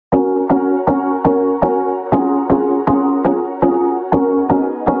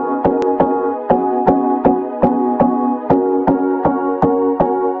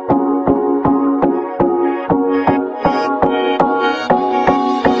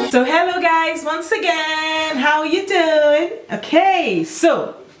guys, once again, how are you doing? Okay,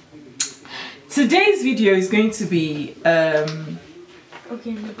 so today's video is going to be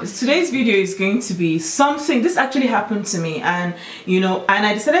something. This actually happened to me, and and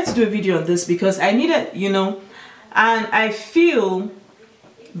I decided to do a video on this because I needed, and I feel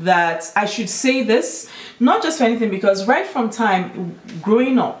that I should say this, not just for anything, because right from time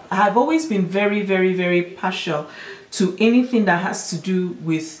growing up, I have always been very, very, very partial to anything that has to do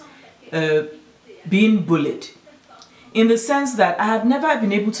with being bullied, in the sense that I have never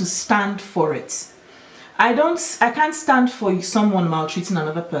been able to stand for it. I can't stand for someone maltreating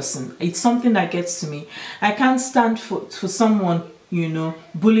another person. It's something that gets to me. I can't stand for someone,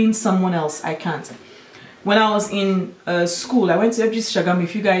 bullying someone else. I can't. When I was in school, I went to FGC Shagamu.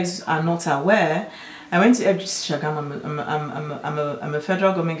 If you guys are not aware, I went to FGC Shagamu. I'm a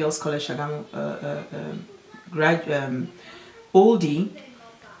federal government girls college Shagamu oldie,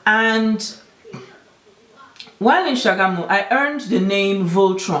 and while in Shagamu, I earned the name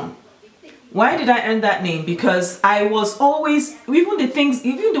Voltron. Why did I earn that name? Because I was always, even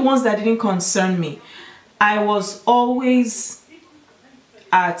the ones that didn't concern me, I was always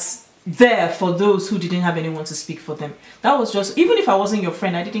there for those who didn't have anyone to speak for them. That was just, even if I wasn't your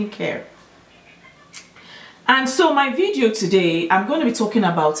friend, I didn't care. And so my video today, I'm going to be talking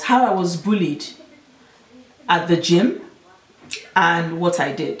about how I was bullied at the gym and what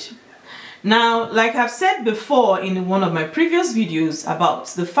I did. Now, like I've said before in one of my previous videos about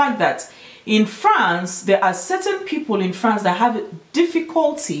the fact that in France, there are certain people in France that have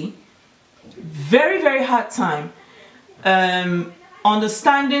difficulty, very, very hard time,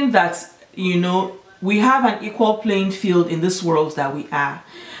 understanding that, we have an equal playing field in this world that we are.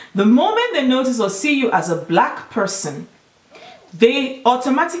 The moment they notice or see you as a black person, they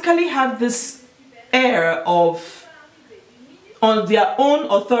automatically have this air of, on their own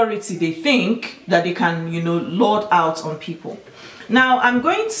authority, they think that they can, lord out on people. Now, I'm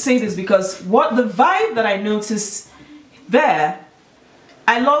going to say this because the vibe that I noticed there,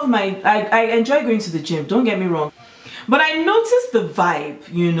 I enjoy going to the gym, don't get me wrong. But I noticed the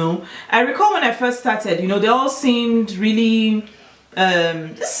vibe, I recall when I first started, they all seemed really,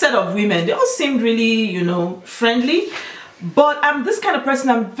 this set of women, they all seemed really, friendly. But I'm this kind of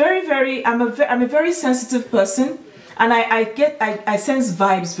person, I'm a very sensitive person. And I sense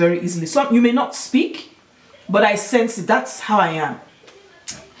vibes very easily. So you may not speak, but I sense it. That's how I am.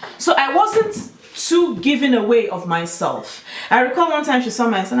 So I wasn't too giving away of myself. I recall one time she saw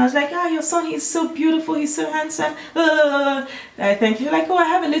my son. I was like, your son, he's so beautiful. He's so handsome. I thank you. Like, I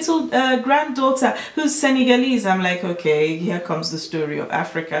have a little granddaughter who's Senegalese. I'm like, okay, here comes the story of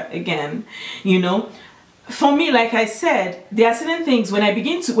Africa again. For me, like I said, there are certain things when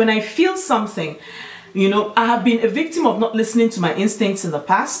I feel something, I have been a victim of not listening to my instincts in the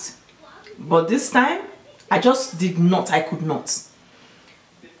past, but this time, I just did not, I could not.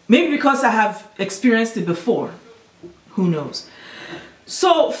 Maybe because I have experienced it before, who knows.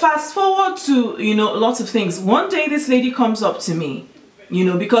 So fast forward to, lots of things. One day this lady comes up to me,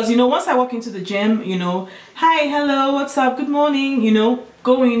 because, once I walk into the gym, hi, hello, what's up, good morning,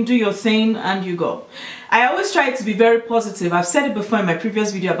 go in, do your thing, and you go. I always try to be very positive. I've said it before in my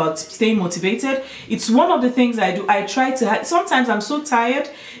previous video about staying motivated. It's one of the things I do. I try to, sometimes I'm so tired,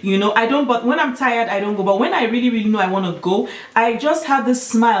 but when I'm tired, I don't go. But when I really, really know I want to go, I just have this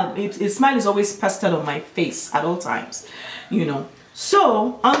smile. A smile is always pasted on my face at all times,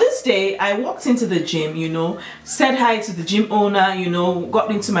 So on this day, I walked into the gym, said hi to the gym owner,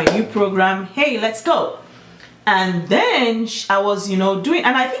 got into my new program. Hey, let's go. And then I was, doing,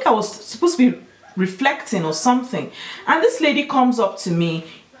 and I think I was supposed to be reflecting or something. And this lady comes up to me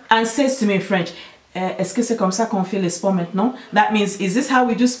and says to me in French, est-ce que c'est comme ça qu'on fait les sports maintenant? That means, is this how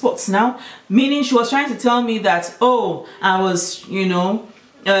we do sports now? Meaning she was trying to tell me that, oh, I was,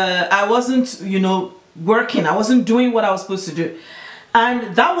 I wasn't, working. I wasn't doing what I was supposed to do.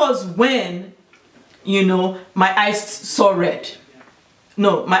 And that was when, my eyes saw red.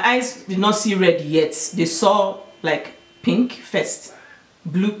 No, my eyes did not see red yet. They saw like pink first,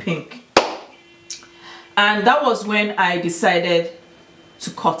 blue pink. And that was when I decided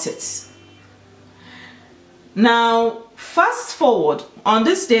to cut it. Now, fast forward, on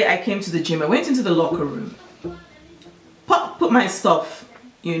this day I came to the gym. I went into the locker room, put my stuff,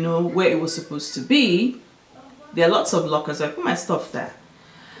 where it was supposed to be. There are lots of lockers. I put my stuff there.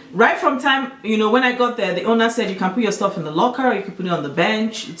 Right from time, when I got there, the owner said you can put your stuff in the locker or you can put it on the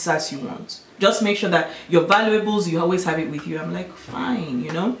bench. It's as you want. Just make sure that your valuables, you always have it with you. I'm like, fine,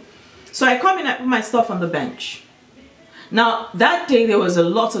 So I come in, I put my stuff on the bench. Now, that day there was a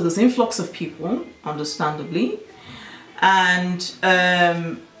lot of this influx of people, understandably. And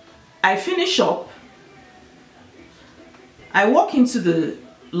I finish up, I walk into the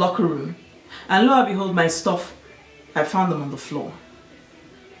locker room, and lo and behold, my stuff, I found them on the floor.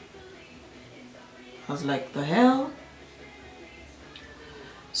 I was like, the hell?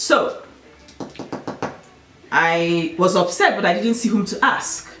 So I was upset, but I didn't see whom to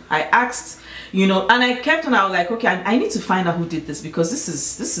ask. I asked, you know, and I kept on. I was like, okay, I need to find out who did this, because this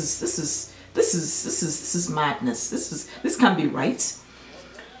is madness. This can't be right.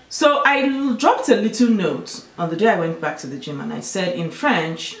 So I dropped a little note on the day I went back to the gym, and I said in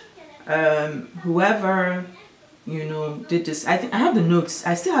French, whoever, you know, did this. I think I have the notes.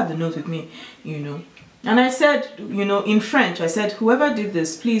 I still have the note with me, you know. And I said, you know, in French, I said, whoever did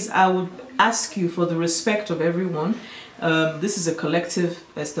this, please, I would ask you for the respect of everyone. This is a collective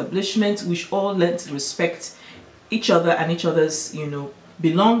establishment. We should all learn to respect each other and each other's, you know,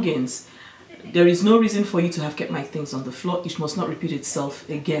 belongings. There is no reason for you to have kept my things on the floor. It must not repeat itself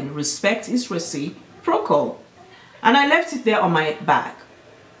again. Respect is reciprocal. And I left it there on my bag.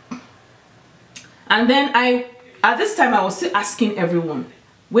 And then at this time, I was still asking everyone,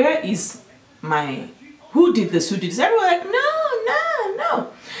 where is my, who did this, who did this? Everyone was like, no.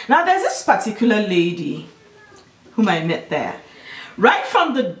 Now there's this particular lady whom I met there. Right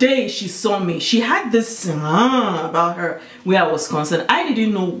from the day she saw me, she had this about her where I was concerned. I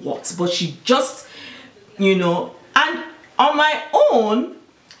didn't know what, but she just, you know, and on my own,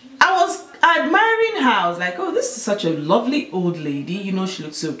 I was admiring her. I was like, oh, this is such a lovely old lady. You know, she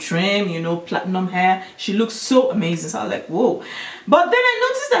looks so trim, you know, platinum hair. She looks so amazing. So I was like, whoa. But then I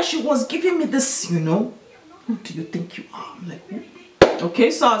noticed that she was giving me this, you know, who do you think you are? I'm like, who?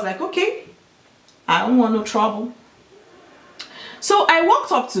 Okay, so I was like, okay, I don't want no trouble. So I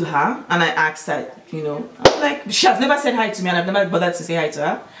walked up to her and I asked her, you know, I was like, she has never said hi to me and I've never bothered to say hi to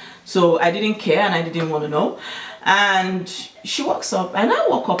her. So I didn't care and I didn't want to know. And she walks up and I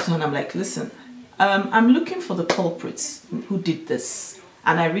walk up to her and I'm like, listen, I'm looking for the culprits who did this.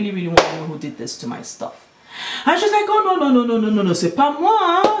 And I really want to know who did this to my stuff. And she's like, oh non, c'est pas moi,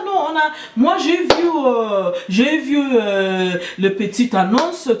 hein? Non, moi j'ai vu le petit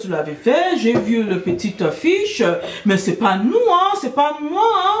annonce, tu l'avais fait, j'ai vu le petit affiche, mais c'est pas nous, hein, c'est pas moi,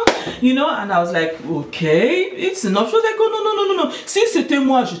 hein? You know, and I was like, okay, it's enough. She was like, oh non, si c'était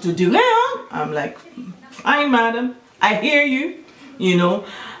moi, je te dirais, hein? I'm like, fine, madam, I hear you, you know.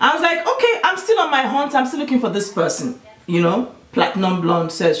 I was like, okay, I'm still on my hunt, I'm still looking for this person, you know. Platinum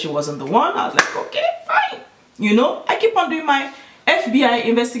Blonde says she wasn't the one. I was like, okay, fine. You know, I keep on doing my FBI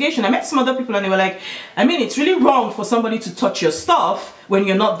investigation. I met some other people and they were like, I mean, it's really wrong for somebody to touch your stuff when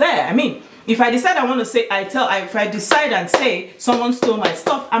you're not there. I mean, if I decide I want to say, if I decide and say someone stole my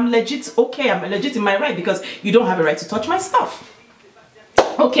stuff, I'm legit, okay, I'm legit in my right because you don't have a right to touch my stuff.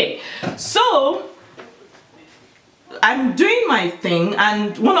 Okay, so I'm doing my thing,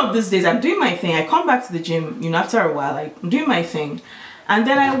 and one of these days I'm doing my thing. I come back to the gym, you know, after a while, I'm doing my thing, and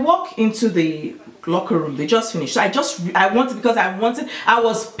then I walk into the locker room. They just finished. So I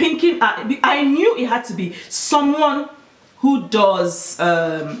was pinking. I knew it had to be someone who does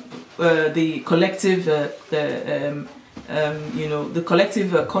the collective, you know, the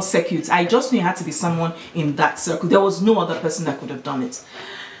collective cost circuits. I just knew it had to be someone in that circle. There was no other person that could have done it.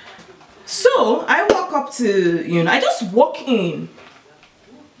 So I walk up to, you know, I just walk in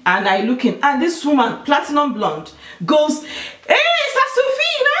and I look in, and this woman, Platinum Blonde, goes, hey, ça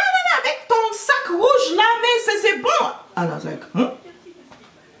suffit, avec ton sac rouge là, mais c'est bon. And I was like, huh?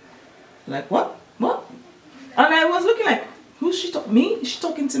 Like, what? What? And I was looking like, who's she talking? Me? Is she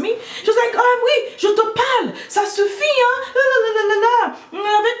talking to me? She was like, ah oui, je te parle, ça suffit, hein,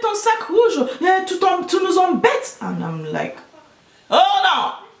 avec ton sac rouge, tu nous embêtes. And I'm like, oh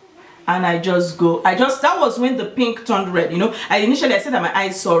no. And I just go, that was when the pink turned red, you know. Initially I said that my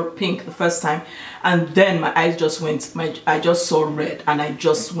eyes saw pink the first time, and then my eyes just went, I just saw red, and I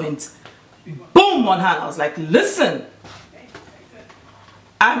just went boom on her. I was like, listen,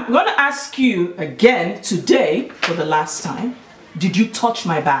 I'm gonna ask you again today for the last time, did you touch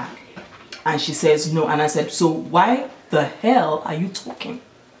my bag? And she says no. And I said, so why the hell are you talking?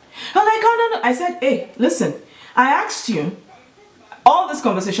 I'm like, oh no. I said, hey, listen, I asked you. All this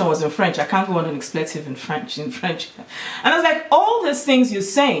conversation was in French. I can't go on an expletive in French. And I was like, all these things you're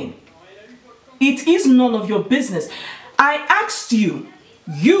saying, it is none of your business. I asked you,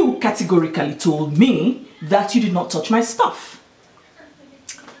 you categorically told me that you did not touch my stuff.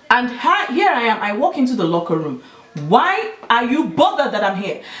 And here I am, I walk into the locker room. Why are you bothered that I'm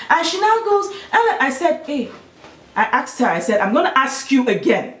here? And she now goes, and I said, hey, I asked her, I said, I'm going to ask you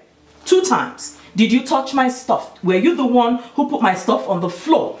again, 2 times. Did you touch my stuff? Were you the one who put my stuff on the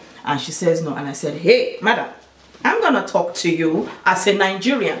floor? And she says no. And I said, hey, madam, I'm gonna talk to you as a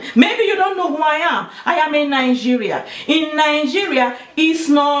Nigerian. Maybe you don't know who I am. I am in Nigeria. In Nigeria, it's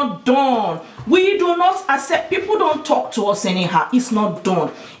not done. We do not accept, people don't talk to us anyhow. It's not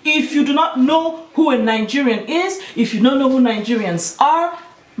done. If you do not know who a Nigerian is, if you don't know who Nigerians are,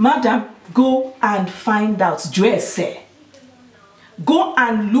 madam, go and find out. Go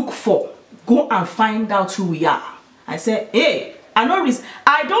and look for, go and find out who we are. I said, hey, I know this.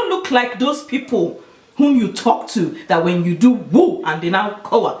 I don't look like those people whom you talk to that when you do woo and they now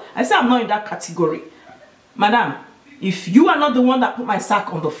cover. I said, I'm not in that category. Madam, if you are not the one that put my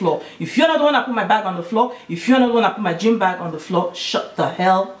sack on the floor, if you're not the one that put my bag on the floor, if you're not the one that put my gym bag on the floor, shut the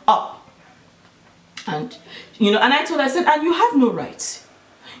hell up. And, you know, and I told her, I said, and you have no right.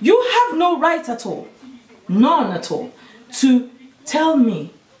 You have no right at all, none at all, to tell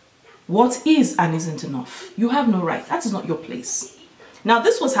me what is and isn't enough. You have no right. That is not your place. Now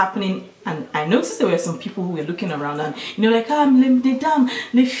this was happening, and I noticed there were some people who were looking around and, you know, like, les dames,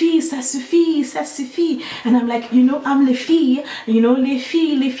 les filles, ça suffit. And I'm like, you know, I'm les filles, you know, les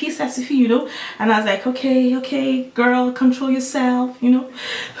filles, ça suffit, you know. And I was like, okay, girl, control yourself, you know.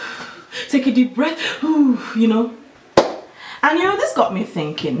 Take a deep breath, you know. And, you know, this got me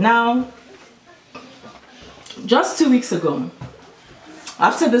thinking. Now, just 2 weeks ago,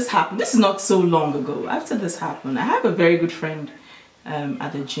 after this happened, this is not so long ago, after this happened, I have a very good friend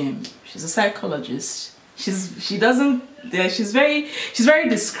at the gym. She's a psychologist. She's very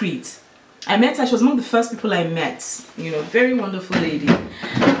discreet. I met her. She was among the first people I met. You know, very wonderful lady.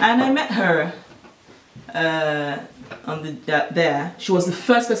 And I met her on the there. She was the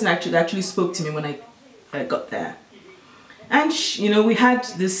first person that actually spoke to me when I got there. And she, you know, we had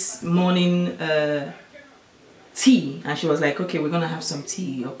this morning tea, and she was like, okay, we're gonna have some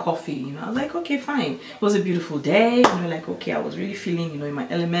tea or coffee, you know. I was like, okay, fine. It was a beautiful day, you know, like, okay, I was really feeling, you know, in my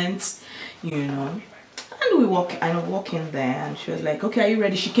elements, you know. And we walk in there, and she was like, okay, are you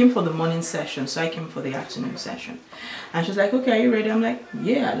ready? She came for the morning session, so I came for the afternoon session. And she was like, okay, are you ready? I'm like,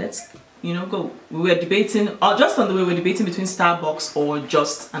 yeah, let's, you know, go. We were debating, or just on the way, we were debating between Starbucks or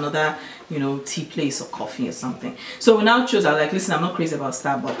just another, you know, tea place or coffee or something. So we now chose, I was like, listen, I'm not crazy about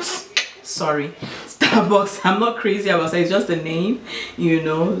Starbucks. Sorry, Starbucks, I'm not crazy about it, it's just a name, you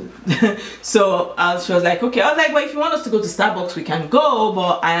know. So she was like, okay. I was like, well, if you want us to go to Starbucks, we can go,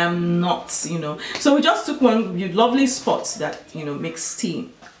 but I am not, you know. So we just took one lovely spot that, you know, makes tea,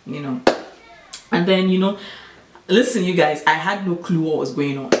 you know. And then, you know, listen, you guys, I had no clue what was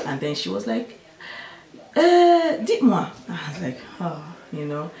going on. And then she was like, dites-moi. I was like, oh, you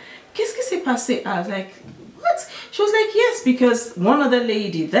know, qu'est-ce qui s'est passé? I was like, what? She was like, yes, because one other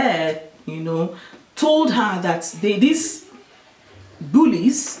lady there, you know, told her that these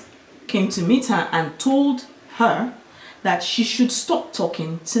bullies came to meet her and told her that she should stop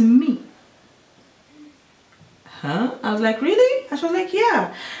talking to me. Huh? I was like, really? And she was like,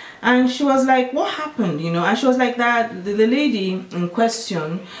 yeah. And she was like, what happened, you know? And she was like, that the lady in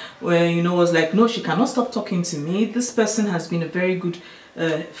question, where, you know, was like, no, she cannot stop talking to me. This person has been a very good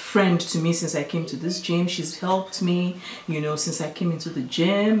friend to me since I came to this gym. She's helped me, you know, since I came into the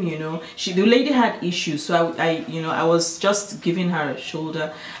gym, you know. The lady had issues, so you know, I was just giving her a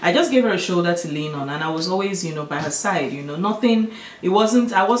shoulder. I just gave her a shoulder to lean on, and I was always, you know, by her side, you know. Nothing, I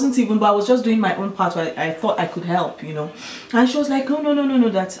wasn't even, but I was just doing my own part where I thought I could help, you know. And she was like, no,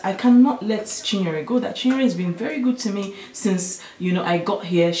 that I cannot let Chinyere go. That Chinyere has been very good to me since, you know, I got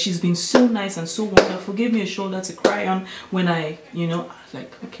here. She's been so nice and so wonderful. Gave me a shoulder to cry on when I, you know,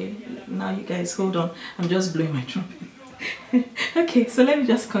 like, okay, now you guys hold on, I'm just blowing my trumpet. Okay, so let me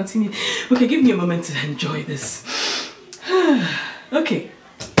just continue. Okay, give me a moment to enjoy this. Okay,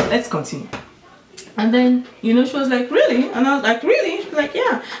 let's continue. And then, you know, she was like, really? And I was like, really? She was like,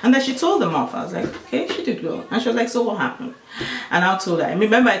 yeah. And then she told them off. I was like, okay, she did go. And she was like, so what happened? And I told her, I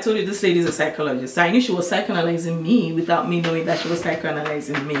remember I told you this lady is a psychologist, so I knew she was psychoanalyzing me without me knowing that she was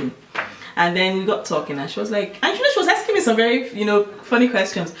psychoanalyzing me. And then we got talking, and she was like, and you know, she was asking me some very, you know, funny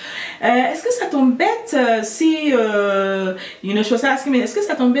questions. Est-ce que ça t'embête si, you know, she was asking me, est-ce que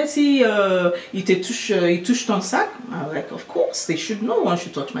ça t'embête si il touche ton sac? I was like, of course, they should, no one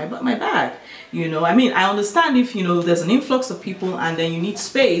should touch my bag. You know, I mean, I understand if, you know, there's an influx of people and then you need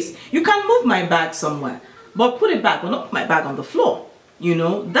space, you can move my bag somewhere, but put it back, but not put my bag on the floor. You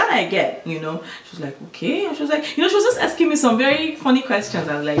know, that I get, you know. She was like, okay. And she was like, you know, she was just asking me some very funny questions.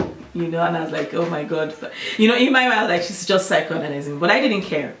 I was like, you know, and I was like, oh my God. You know, in my mind, I was like, she's just psychoanalyzing. But I didn't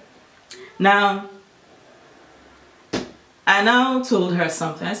care. Now, I now told her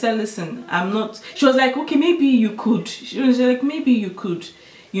something. I said, listen, I'm not. She was like, okay, maybe you could. She was like, maybe you could,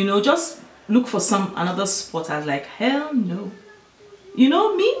 you know, just look for another spot. I was like, hell no. You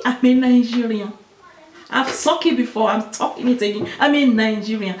know me, I'm a Nigerian. I've sucked it before. I'm talking it again. I'm in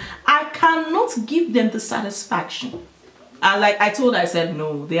Nigerian. I cannot give them the satisfaction. And like I told her, I said,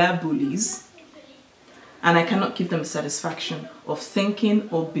 no, they are bullies. And I cannot give them the satisfaction of thinking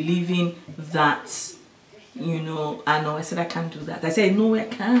or believing that, you know, I said, I can't do that. I said, no, I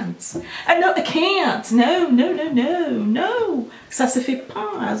can't. No, I can't. No, no, no, no, no. Sassific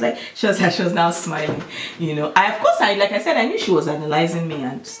pa. I was like, she was now smiling, you know. Of course, like I said, I knew she was analyzing me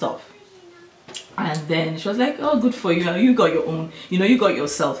and stuff. And then she was like, oh, good for you. You got your own, you know, you got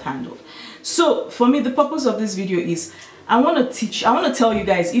yourself handled. So for me, the purpose of this video is I want to tell you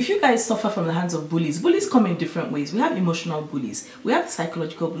guys, if you guys suffer from the hands of bullies come in different ways. We have emotional bullies, we have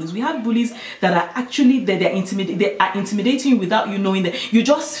psychological bullies, we have bullies that are actually they are intimidating you without you knowing that. You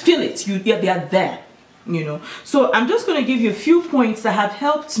just feel it. They are there, you know. So I'm just going to give you a few points that have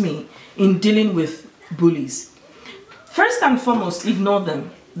helped me in dealing with bullies. First and foremost, ignore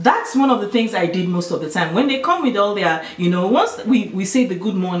them. That's one of the things I did most of the time. When they come with all their, you know, once we say the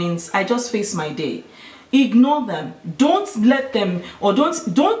good mornings, I just face my day. Ignore them. Don't let them, or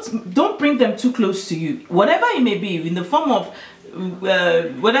don't bring them too close to you. Whatever it may be, in the form of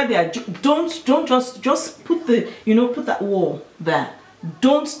whether they are, don't just put the, you know, put that wall there.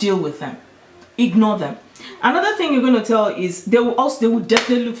 Don't deal with them. Ignore them. Another thing you're going to tell is they will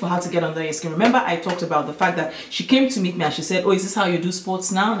definitely look for how to get under your skin. Remember, I talked about the fact that she came to meet me and she said, oh, is this how you do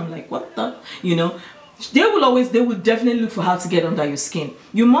sports now? And I'm like, what the, you know. They will definitely look for how to get under your skin.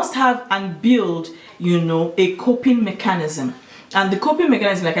 You must have and build, you know, a coping mechanism. And the coping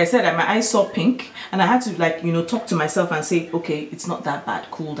mechanism, like I said, my eyes saw pink and I had to, like, you know, talk to myself and say, okay, it's not that bad,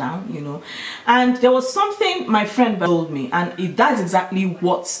 cool down, you know. And there was something my friend told me, and that's exactly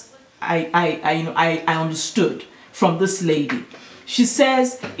what I understood from this lady. She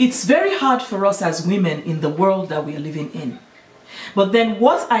says, it's very hard for us as women in the world that we are living in. But then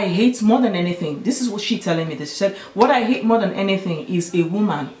what I hate more than anything, this is what she's telling me. She said, what I hate more than anything is a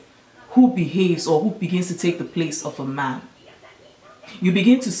woman who behaves or who begins to take the place of a man. You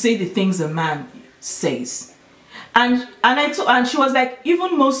begin to say the things a man says. And she was like,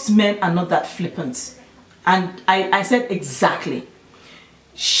 even most men are not that flippant. And I said, exactly.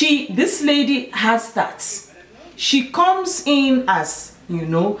 This lady has that. She comes in as, you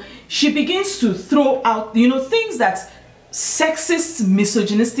know, she begins to throw out, you know, things that sexist,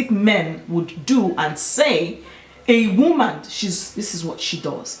 misogynistic men would do and say. A woman, this is what she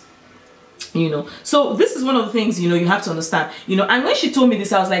does, you know. So this is one of the things, you know, you have to understand, you know. And when she told me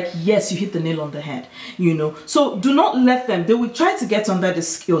this, I was like, yes, you hit the nail on the head, you know. So do not let them. They will try to get under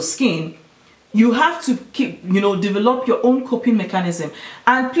your skin. You have to keep, you know, develop your own coping mechanism.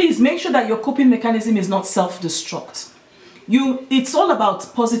 And please make sure that your coping mechanism is not self-destruct. It's all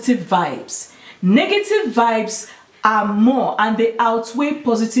about positive vibes. Negative vibes are more, and they outweigh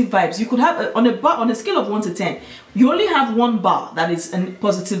positive vibes. You could have on a scale of 1 to 10, you only have 1 bar that is a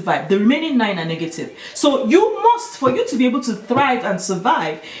positive vibe. The remaining 9 are negative. So you must, for you to be able to thrive and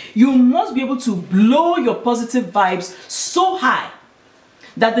survive, you must be able to blow your positive vibes so high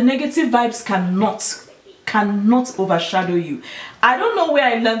that the negative vibes cannot overshadow you. I don't know where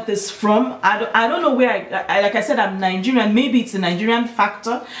I learned this from. I don't know where like I said, I'm Nigerian. Maybe it's a Nigerian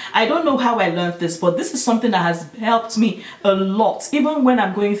factor. I don't know how I learned this, but this is something that has helped me a lot, even when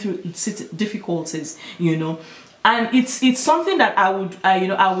I'm going through difficulties, you know. And it's something that I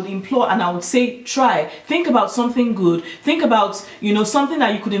would implore, and I would say, try. Think about something good. Think about, you know, something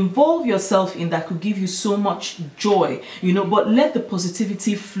that you could involve yourself in that could give you so much joy, you know. But let the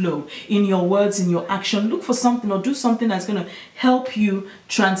positivity flow in your words, in your action. Look for something or do something that's going to help you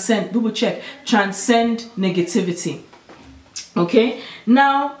transcend. Double check. Transcend negativity. Okay.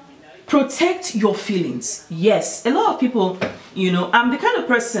 Now, protect your feelings. Yes, a lot of people, you know, I'm the kind of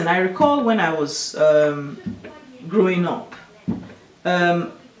person, I recall when I was growing up, I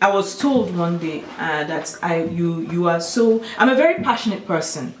was told one day that I'm a very passionate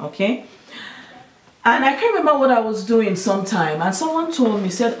person, okay? And I can't remember what I was doing sometime, and someone told me,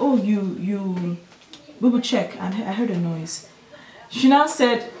 said, oh, we will check, and I heard a noise. She now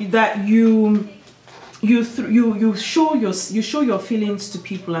said that you show your feelings to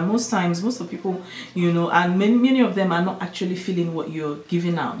people, and most of people, you know, and many of them are not actually feeling what you're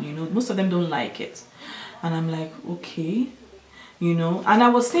giving out, you know. Most of them don't like it. And I'm like, okay, you know. And I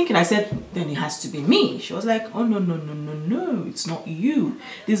was thinking, I said, then it has to be me. She was like, oh, no, it's not you.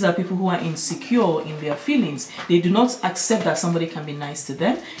 These are people who are insecure in their feelings. They do not accept that somebody can be nice to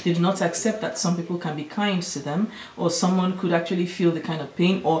them. They do not accept that some people can be kind to them, or someone could actually feel the kind of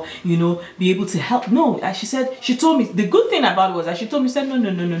pain, or, you know, be able to help. No, as she said, she told me, the good thing about it was that she told me, said,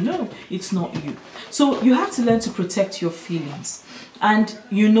 no, it's not you. So you have to learn to protect your feelings. And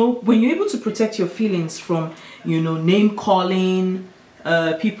you know, when you're able to protect your feelings from, you know, name calling,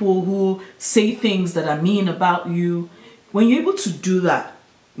 people who say things that are mean about you, when you're able to do that,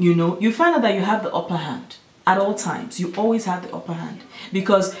 you know, you find out that you have the upper hand at all times. You always have the upper hand,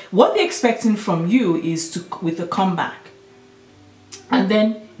 because what they're expecting from you is with a comeback, and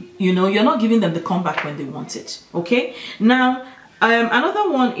then, you know, you're not giving them the comeback when they want it. Okay, now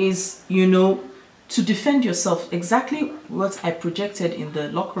another one is, you know, to defend yourself. Exactly what I projected in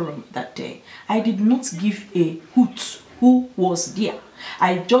the locker room that day. I did not give a hoot who was there.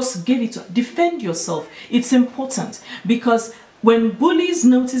 I just gave it to defend yourself. It's important, because when bullies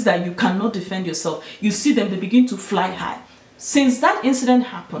notice that you cannot defend yourself, you see them, they begin to fly high. Since that incident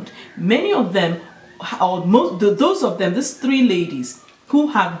happened, many of them, or those of them, these 3 ladies who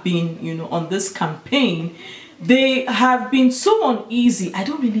have been, you know, on this campaign, they have been so uneasy. I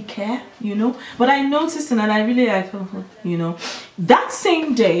don't really care, you know, but I noticed, and I really like, you know, that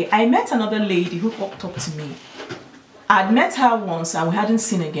same day I met another lady who walked up to me. I'd met her once and we hadn't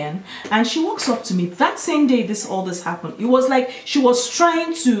seen again, and she walks up to me that same day all this happened. It was like she was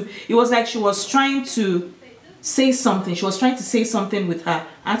trying to, say something. She was trying to say something with her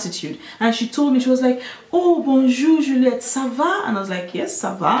attitude, and she told me, she was like, oh, bonjour Juliette, ça va? And I was like, yes,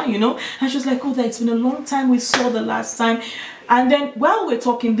 ça va, you know. And she was like, oh, that it's been a long time, we saw the last time. And then while we're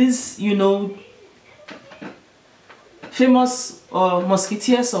talking, this, you know, famous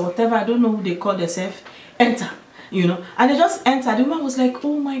musketeers or whatever, I don't know who they call themselves, enter, you know, and they just entered. The woman was like,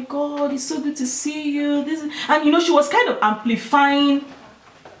 oh my God, it's so good to see you. And you know, she was kind of amplifying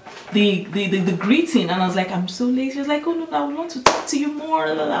the greeting, and I was like, I'm so late. She was like, oh no, I would want to talk to you more.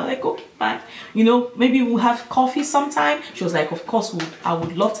 And I was like, okay, fine, you know, maybe we'll have coffee sometime. She was like, of course, I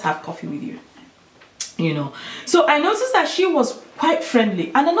would love to have coffee with you, you know. So I noticed that she was quite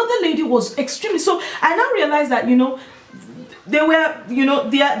friendly, and another lady was extremely, so I now realized that, you know, they were, you know,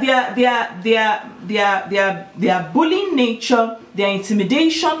 their bullying nature, their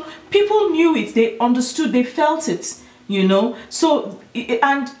intimidation, people knew it, they understood, they felt it, you know. So,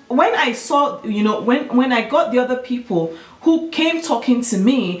 and when I saw, you know, when I got the other people who came talking to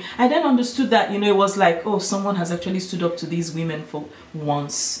me, I then understood that, you know, it was like, oh, someone has actually stood up to these women for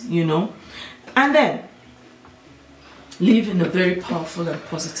once, you know. And then live in a very powerful and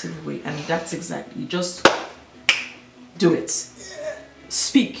positive way, and that's exactly, just do it.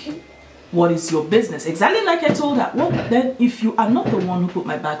 Speak. What is your business? Exactly like I told her. Well, then if you are not the one who put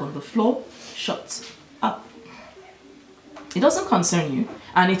my bag on the floor, shut up. It doesn't concern you,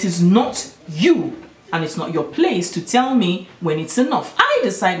 and it is not you, and it's not your place to tell me when it's enough. I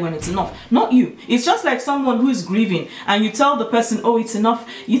decide when it's enough, not you. It's just like someone who is grieving and you tell the person, oh, it's enough,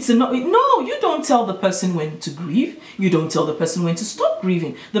 it's enough. No, you don't tell the person when to grieve. You don't tell the person when to stop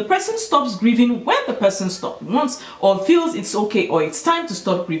grieving. The person stops grieving when the person wants or feels it's okay or it's time to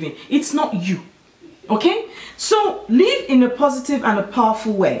stop grieving. It's not you. Okay? So live in a positive and a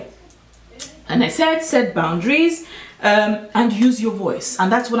powerful way. And I said, set boundaries, and use your voice.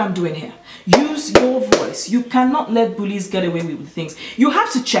 And that's what I'm doing here. Use your voice. You cannot let bullies get away with things. You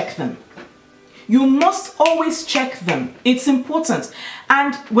have to check them. You must always check them. It's important.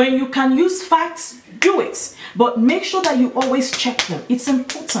 And when you can use facts, do it. But make sure that you always check them. It's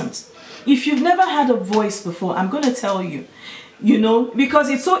important. If you've never had a voice before, I'm going to tell you, you know, because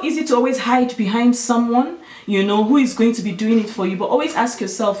it's so easy to always hide behind someone, you know, who is going to be doing it for you. But always ask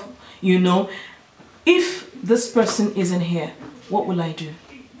yourself, you know, if this person isn't here, what will I do?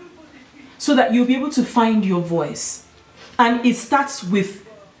 So that you'll be able to find your voice. And it starts with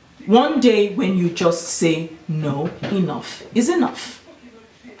one day when you just say, no, enough is enough.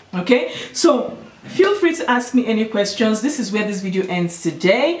 Okay? So feel free to ask me any questions. This is where this video ends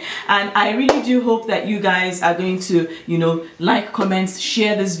today. And I really do hope that you guys are going to, you know, like, comment,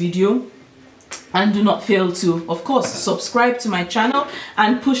 share this video. And do not fail to, of course, subscribe to my channel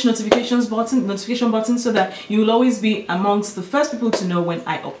and push notification button so that you will always be amongst the first people to know when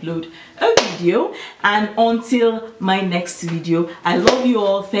I upload a video. And until my next video, I love you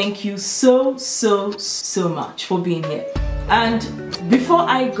all. Thank you so much for being here. And before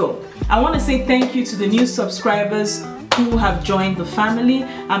I go, I want to say thank you to the new subscribers who have joined the family.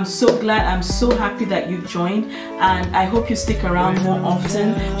 I'm so glad, I'm so happy that you've joined, and I hope you stick around more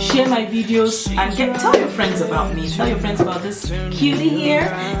often. Share my videos and tell your friends about me. Tell your friends about this cutie here,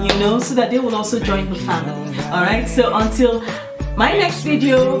 you know, so that they will also join the family. Alright, so until my next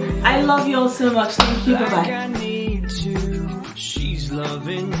video, I love you all so much. Thank you, bye-bye.